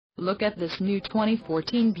Look at this new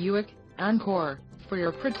 2014 Buick Encore. For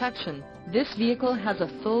your protection, this vehicle has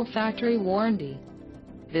a full factory warranty.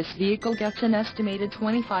 This vehicle gets an estimated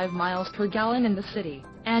 25 miles per gallon in the city,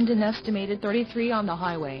 and an estimated 33 on the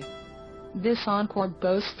highway. This Encore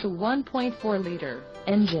boasts a 1.4-liter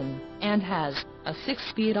engine, and has a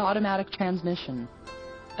 6-speed automatic transmission.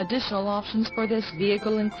 Additional options for this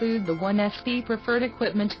vehicle include the 1SP Preferred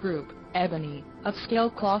Equipment Group, Ebony,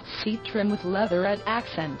 upscale cloth seat trim with leatherette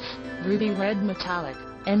accents, ruby red metallic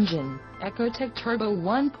engine, Ecotec Turbo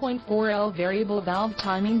 1.4L variable valve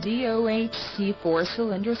timing DOHC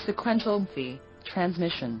 4-cylinder sequential V,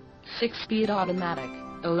 transmission, 6-speed automatic,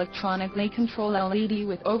 electronically controlled LED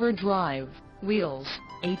with overdrive, wheels,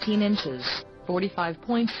 18 inches,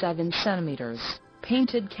 45.7 centimeters,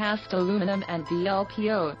 painted cast aluminum and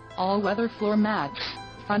VLPO, all-weather floor mats,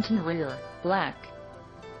 front and rear, black.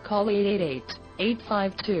 Call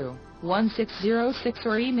 888-852-1606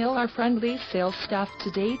 or email our friendly sales staff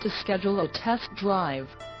today to schedule a test drive.